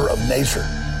the order of nature.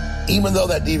 Even though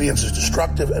that deviance is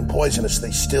destructive and poisonous,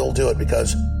 they still do it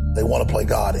because they want to play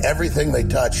God. Everything they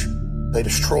touch, they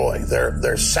destroy.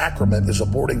 Their sacrament is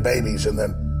aborting babies and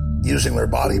then using their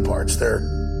body parts. Their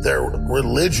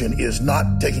religion is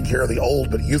not taking care of the old,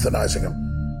 but euthanizing them.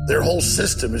 Their whole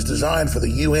system is designed for the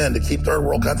UN to keep third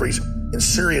world countries in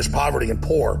serious poverty and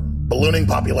poor, ballooning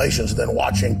populations, and then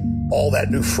watching all that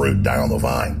new fruit die on the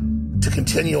vine to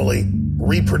continually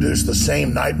reproduce the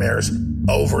same nightmares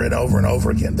over and over and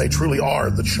over again. They truly are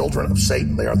the children of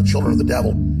Satan. They are the children of the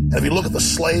devil. And if you look at the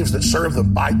slaves that serve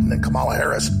them, Biden and Kamala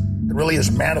Harris, it really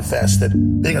is manifest that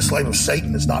being a slave of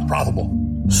Satan is not profitable.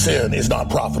 Sin is not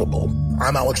profitable.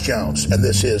 I'm Alex Jones, and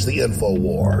this is the Info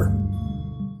War.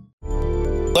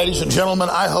 Ladies and gentlemen,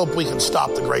 I hope we can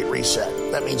stop the Great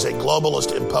Reset. That means a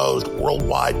globalist-imposed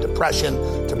worldwide depression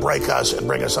to break us and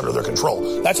bring us under their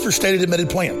control. That's their stated admitted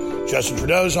plan. Justin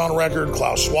Trudeau's on record,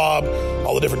 Klaus Schwab,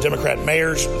 all the different Democrat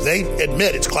mayors, they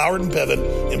admit it's Cloward and Piven,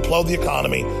 implode the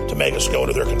economy to make us go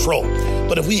under their control.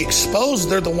 But if we expose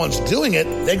they're the ones doing it,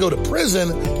 they go to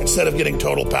prison instead of getting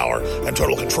total power and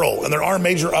total control. And there are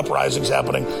major uprisings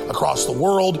happening across the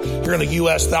world. Here in the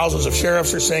U.S., thousands of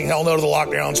sheriffs are saying hell no to the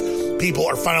lockdowns. People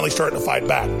are finally starting to fight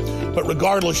back. But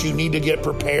regardless, you need to get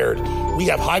prepared. We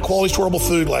have high-quality storable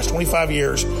food, last 25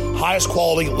 years, highest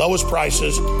quality, lowest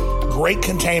prices, great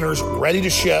containers, ready to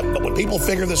ship. But when people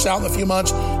figure this out in a few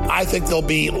months, I think there'll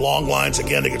be long lines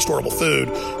again to get storable food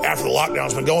after the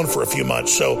lockdown's been going for a few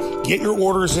months. So get your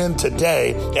orders in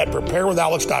today at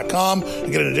preparewithalex.com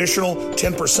and get an additional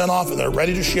 10% off, and they're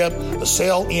ready to ship. The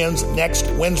sale ends next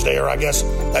Wednesday, or I guess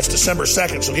that's December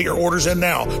 2nd. So get your orders in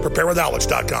now,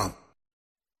 preparewithalex.com.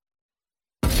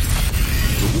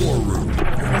 The War Room.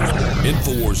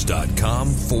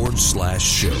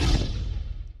 Infowars.com/show.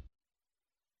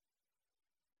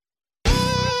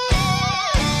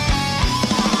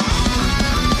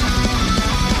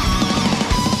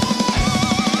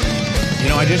 You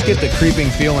know, I just get the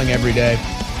creeping feeling every day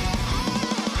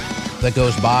that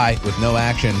goes by with no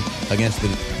action against the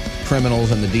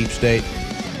criminals and the deep state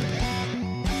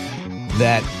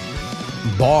that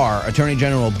Attorney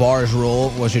General Barr's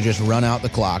role was to just run out the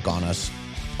clock on us.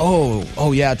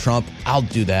 Oh yeah, Trump, I'll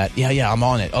do that. Yeah, I'm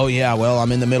on it. Oh yeah, well,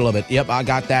 I'm in the middle of it. Yep, I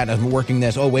got that. I'm working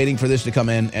this. Oh, waiting for this to come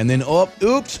in. And then,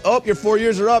 oops, your 4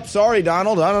 years are up. Sorry,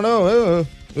 Donald, I don't know.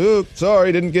 Oops,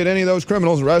 sorry, didn't get any of those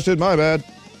criminals arrested. My bad.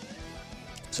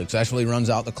 Successfully runs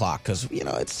out the clock because,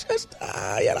 it's just,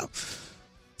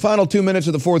 final 2 minutes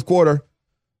of the fourth quarter.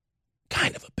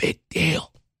 Kind of a big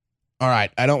deal. All right,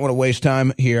 I don't want to waste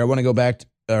time here. I want to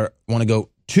go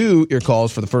to your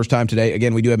calls for the first time today.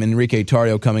 Again, we do have Enrique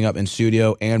Tarrio coming up in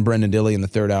studio and Brendan Dilley in the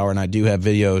third hour, and I do have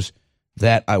videos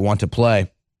that I want to play.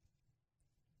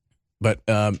 But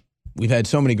we've had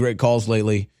so many great calls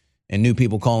lately and new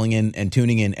people calling in and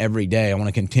tuning in every day. I want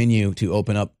to continue to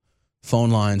open up phone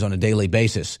lines on a daily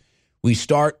basis. We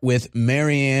start with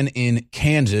Marianne in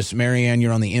Kansas. Marianne,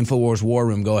 you're on the InfoWars War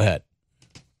Room. Go ahead.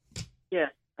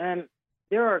 Yes.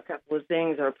 There are a couple of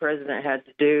things our president had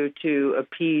to do to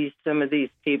appease some of these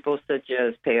people, such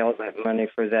as pay all that money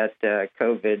for that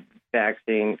COVID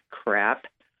vaccine crap.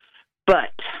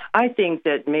 But I think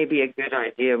that maybe a good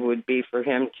idea would be for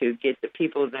him to get the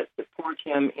people that support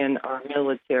him in our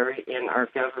military, in our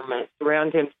government,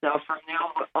 surround himself from the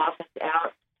office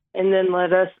out and then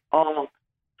let us all,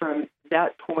 from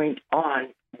that point on,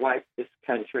 wipe this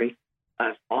country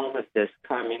of all of this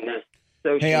communist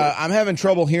socialism. Hey, I'm having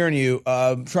trouble hearing you.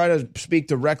 Try to speak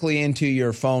directly into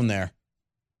your phone there.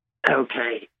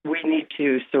 Okay, we need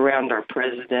to surround our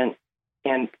president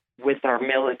and with our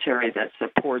military that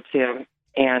supports him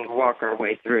and walk our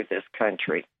way through this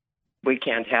country. We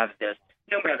can't have this.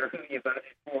 No matter who you voted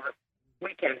for,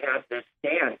 we can't have this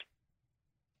stand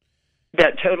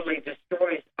that totally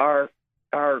destroys our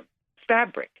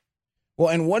fabric. Well,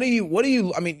 and what do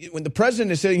you, I mean, when the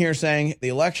president is sitting here saying the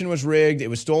election was rigged, it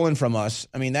was stolen from us,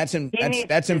 I mean, that's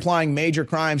implying major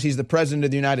crimes. He's the president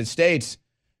of the United States.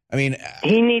 I mean,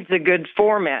 he needs a good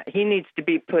format. He needs to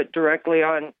be put directly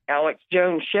on Alex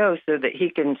Jones' show so that he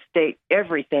can state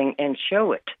everything and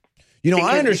show it. You know,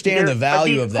 I understand the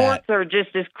value of that. These courts are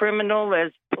just as criminal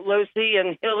as Pelosi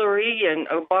and Hillary and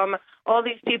Obama. All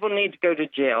these people need to go to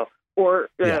jail or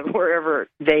wherever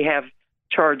they have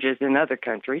charges in other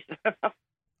countries.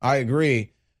 I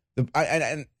agree.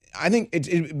 I think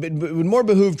it would more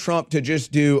behoove Trump to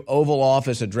just do Oval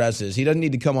Office addresses. He doesn't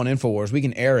need to come on InfoWars. We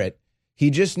can air it. He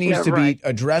just needs to be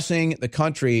addressing the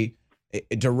country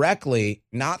directly,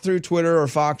 not through Twitter or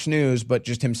Fox News, but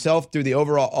just himself through the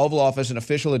overall Oval Office, an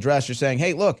official address, just saying,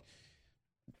 hey, look,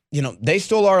 you know, they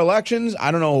stole our elections. I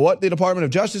don't know what the Department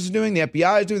of Justice is doing, the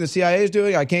FBI is doing, the CIA is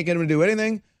doing. I can't get them to do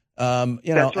anything.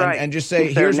 You know, and just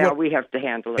say, here's what we have to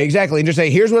handle it. Exactly. And just say,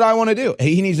 here's what I want to do.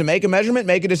 He needs to make a measurement,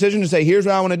 make a decision to say, here's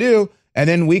what I want to do. And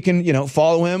then we can, you know,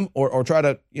 follow him or try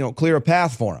to, you know, clear a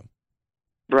path for him.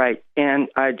 Right. And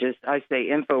I say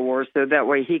InfoWars so that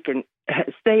way he can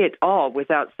say it all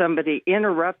without somebody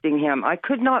interrupting him. I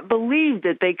could not believe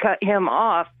that they cut him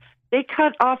off. They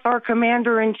cut off our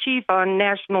commander-in-chief on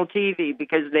national TV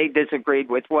because they disagreed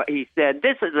with what he said.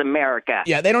 This is America.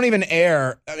 Yeah, they don't even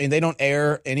air. I mean, they don't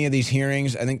air any of these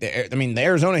hearings. I think the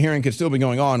Arizona hearing could still be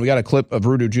going on. We got a clip of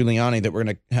Rudy Giuliani that we're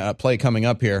going to play coming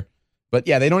up here. But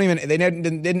yeah, they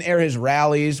didn't air his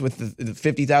rallies with the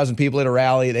 50,000 people at a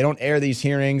rally. They don't air these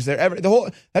hearings.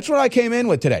 That's what I came in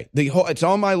with today. It's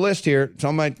on my list here. It's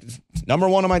on my number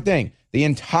one on my thing. The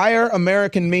entire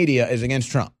American media is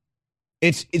against Trump.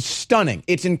 It's stunning.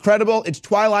 It's incredible. It's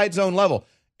Twilight Zone level.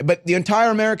 But the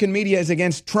entire American media is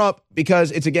against Trump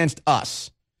because it's against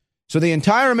us. So the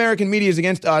entire American media is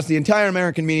against us. The entire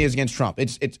American media is against Trump.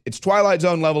 It's Twilight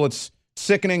Zone level. It's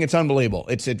sickening. It's unbelievable.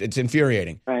 It's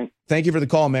infuriating. Right. Thank you for the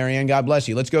call, Marianne. God bless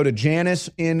you. Let's go to Janice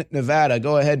in Nevada.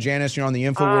 Go ahead, Janice. You're on the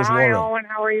InfoWars War Room. Hi, Owen.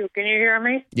 How are you? Can you hear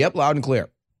me? Yep, loud and clear.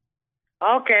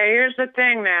 Okay, here's the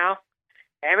thing now.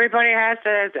 Everybody has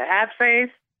to have faith,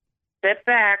 sit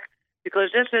back, because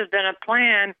this has been a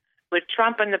plan with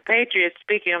Trump and the Patriots,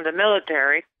 speaking of the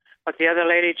military, what the other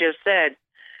lady just said.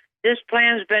 This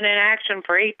plan's been in action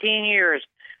for 18 years.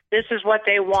 This is what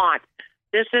they want.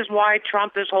 This is why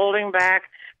Trump is holding back,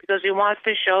 because he wants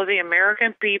to show the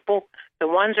American people, the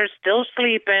ones that are still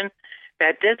sleeping,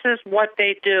 that this is what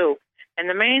they do. And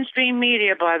the mainstream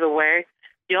media, by the way,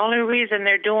 the only reason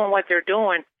they're doing what they're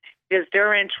doing is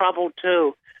they're in trouble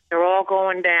too. They're all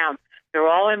going down. They're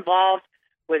all involved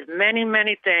with many,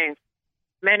 many things.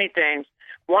 Many things.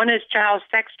 One is child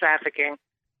sex trafficking,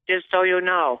 just so you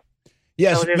know.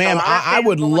 Yes, so ma'am. I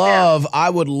would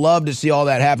love to see all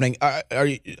that happening.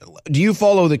 Do you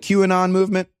follow the QAnon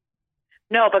movement?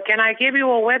 No, but can I give you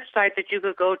a website that you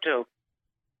could go to?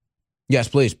 Yes,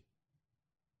 please.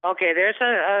 Okay, there's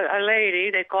a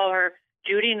lady. They call her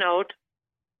Judy Note.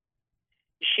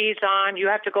 She's on. You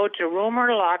have to go to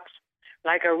Rumor Lux,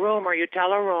 like a rumor. You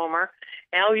tell a rumor,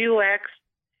 LUX,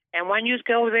 and when you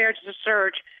go there to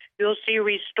search, you'll see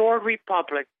Restored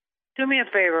Republic. Do me a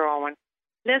favor, Owen.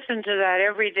 Listen to that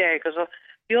every day, because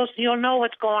you'll know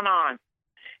what's going on.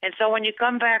 And so when you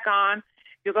come back on,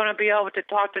 you're going to be able to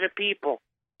talk to the people.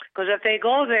 Because if they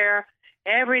go there,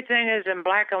 everything is in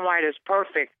black and white. It's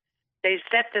perfect. They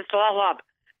set this all up.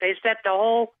 They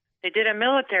did a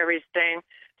military thing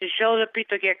to show the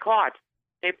people to get caught.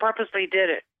 They purposely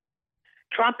did it.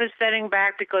 Trump is setting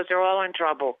back because they're all in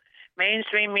trouble.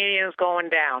 Mainstream media is going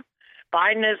down.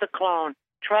 Biden is a clone.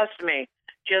 Trust me.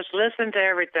 Just listen to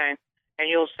everything, and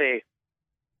you'll see.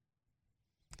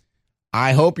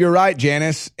 I hope you're right,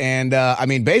 Janice. And,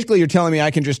 basically you're telling me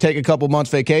I can just take a couple months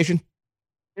vacation?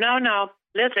 No.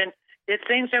 Listen,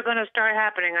 things are going to start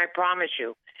happening, I promise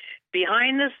you.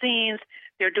 Behind the scenes,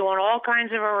 they're doing all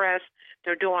kinds of arrests.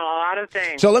 They're doing a lot of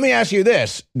things. So let me ask you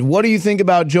this. What do you think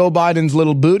about Joe Biden's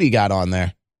little booty got on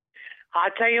there?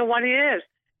 I'll tell you what it is.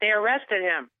 They arrested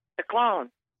him, the clone.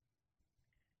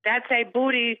 That's a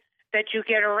booty that you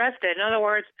get arrested. In other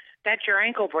words, that's your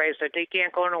ankle bracelet. They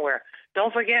can't go nowhere.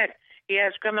 Don't forget, he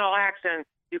has criminal acts in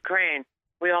Ukraine.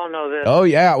 We all know this. Oh,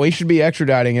 yeah. We should be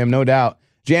extraditing him, no doubt.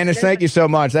 Janice, thank you so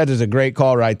much. That is a great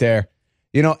call right there.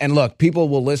 You know, and look, people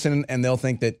will listen and they'll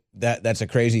think that's a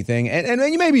crazy thing. And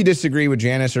you maybe disagree with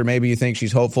Janice, or maybe you think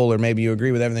she's hopeful, or maybe you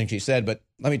agree with everything she said. But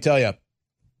let me tell you,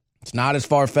 it's not as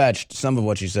far-fetched, some of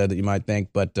what she said, that you might think.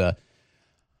 But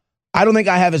I don't think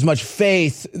I have as much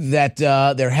faith that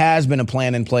there has been a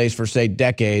plan in place for, say,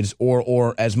 decades,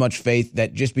 or as much faith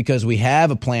that just because we have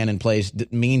a plan in place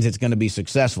means it's going to be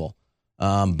successful.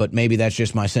 But maybe that's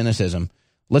just my cynicism.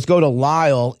 Let's go to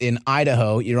Lyle in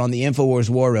Idaho. You're on the InfoWars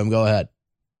War Room. Go ahead.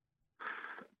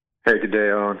 Hey, good day,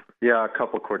 Owen. Yeah, a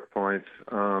couple quick points.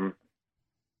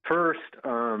 First,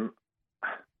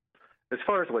 as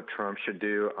far as what Trump should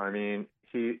do, I mean,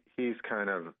 he's kind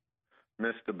of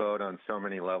missed the boat on so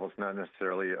many levels, not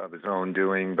necessarily of his own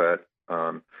doing, but,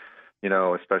 you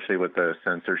know, especially with the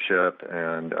censorship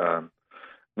and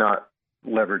not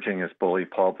leveraging his bully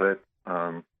pulpit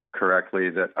correctly.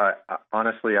 That I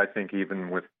honestly, I think even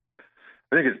with,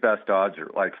 I think his best odds are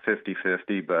like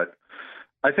 50-50, but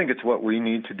I think it's what we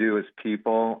need to do as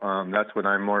people. That's what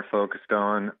I'm more focused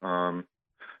on.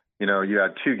 You know, you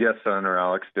had two guests on, or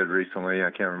Alex did recently.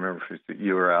 I can't remember if it's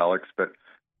you or Alex, but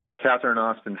Catherine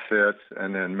Austin Fitz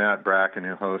and then Matt Bracken,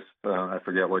 who hosts, I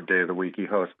forget what day of the week he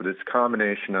hosts, but it's a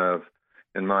combination of,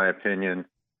 in my opinion,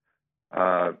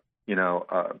 you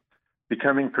know,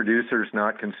 becoming producers,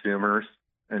 not consumers,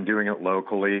 and doing it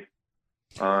locally.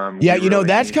 Yeah, you know,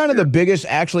 that's kind of the biggest,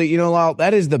 actually, you know, Lyle,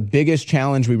 that is the biggest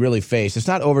challenge we really face. It's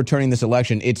not overturning this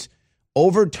election. It's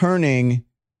overturning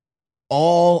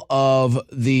all of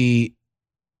the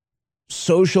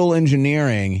social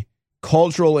engineering,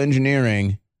 cultural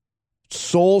engineering,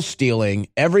 soul stealing,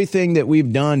 everything that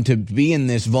we've done to be in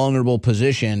this vulnerable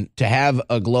position, to have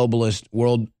a globalist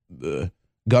world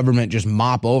government just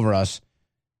mop over us.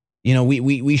 You know,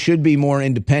 we should be more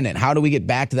independent. How do we get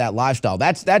back to that lifestyle?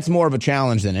 That's more of a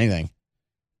challenge than anything.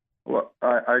 Well,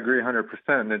 I agree 100%.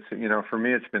 It's, you know, for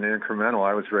me, it's been incremental.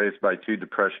 I was raised by two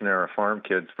Depression-era farm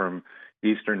kids from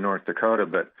eastern North Dakota,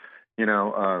 but, you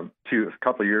know, a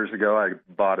couple of years ago, I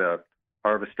bought a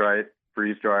Harvest Right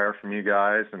freeze dryer from you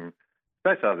guys, and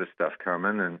I saw this stuff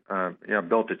coming, and, you know,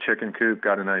 built a chicken coop,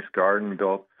 got a nice garden,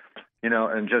 built, you know,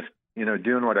 and just, you know,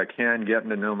 doing what I can, getting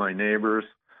to know my neighbors,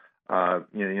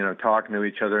 you know, talking to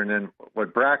each other. And then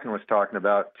what Bracken was talking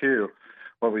about, too,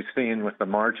 what we've seen with the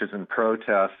marches and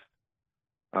protests,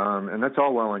 and that's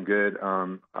all well and good.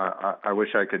 I wish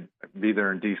I could be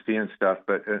there in D.C. and stuff,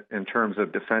 but in terms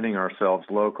of defending ourselves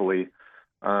locally,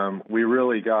 we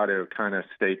really got to kind of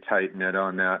stay tight-knit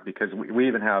on that, because we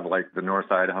even have, like, the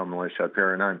North Idaho Militia up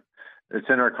here, and it's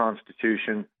in our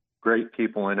Constitution, great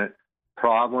people in it.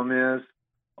 Problem is,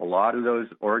 a lot of those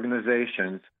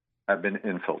organizations have been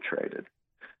infiltrated.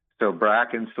 So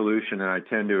Bracken's solution, and I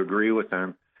tend to agree with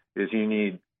him, is you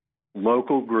need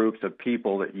local groups of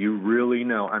people that you really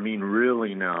know, I mean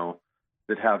really know,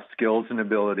 that have skills and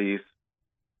abilities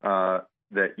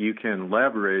that you can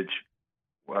leverage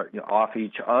off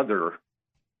each other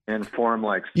and form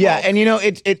like small. Yeah, and you know,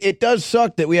 it does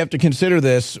suck that we have to consider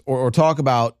this or talk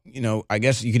about, you know, I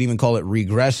guess you could even call it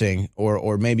regressing,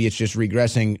 or maybe it's just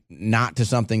regressing not to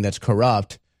something that's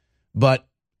corrupt. But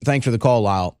thanks for the call,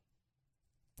 Lyle.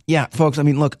 Yeah, folks, I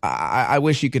mean, look, I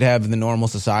wish you could have the normal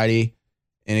society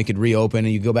and it could reopen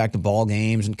and you go back to ball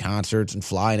games and concerts and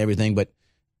fly and everything, but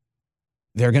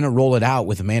they're going to roll it out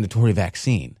with a mandatory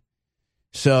vaccine.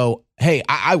 So, hey,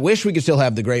 I wish we could still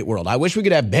have the great world. I wish we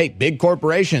could have big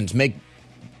corporations make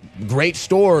great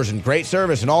stores and great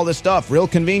service and all this stuff, real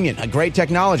convenient, great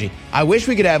technology. I wish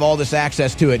we could have all this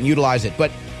access to it and utilize it,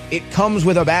 but it comes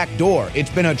with a back door. It's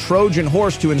been a Trojan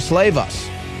horse to enslave us.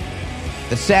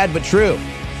 That's sad but true.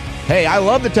 Hey, I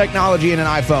love the technology in an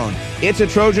iPhone. It's a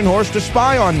Trojan horse to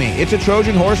spy on me. It's a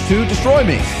Trojan horse to destroy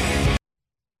me.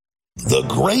 The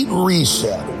Great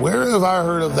Reset. Where have I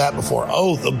heard of that before?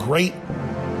 Oh, the Great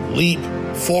Leap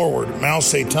Forward. Mao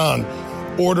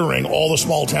Zedong ordering all the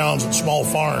small towns and small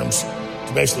farms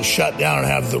to basically shut down and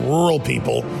have the rural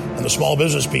people and the small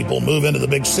business people move into the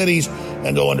big cities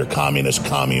and go under communist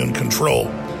commune control.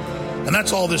 And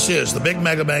that's all this is. The big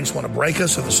mega banks want to break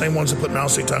us. They're the same ones that put Mao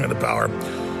Zedong into power.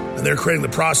 And they're creating the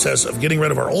process of getting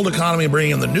rid of our old economy and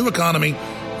bringing in the new economy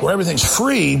where everything's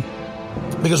free.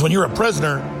 Because when you're a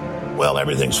prisoner, well,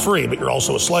 everything's free, but you're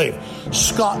also a slave.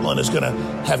 Scotland is going to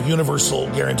have universal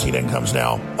guaranteed incomes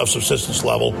now of subsistence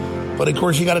level. But, of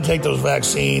course, you got to take those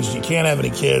vaccines. You can't have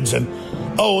any kids. And,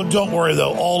 oh, don't worry,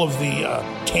 though. All of the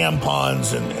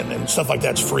tampons and stuff like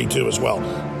that's free, too, as well.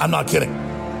 I'm not kidding.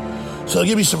 So they'll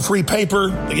give you some free paper.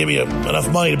 They give you enough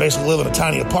money to basically live in a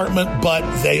tiny apartment,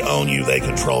 but they own you. They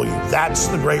control you. That's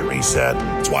the Great Reset.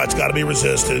 That's why it's got to be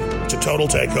resisted. It's a total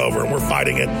takeover, and we're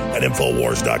fighting it at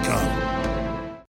Infowars.com.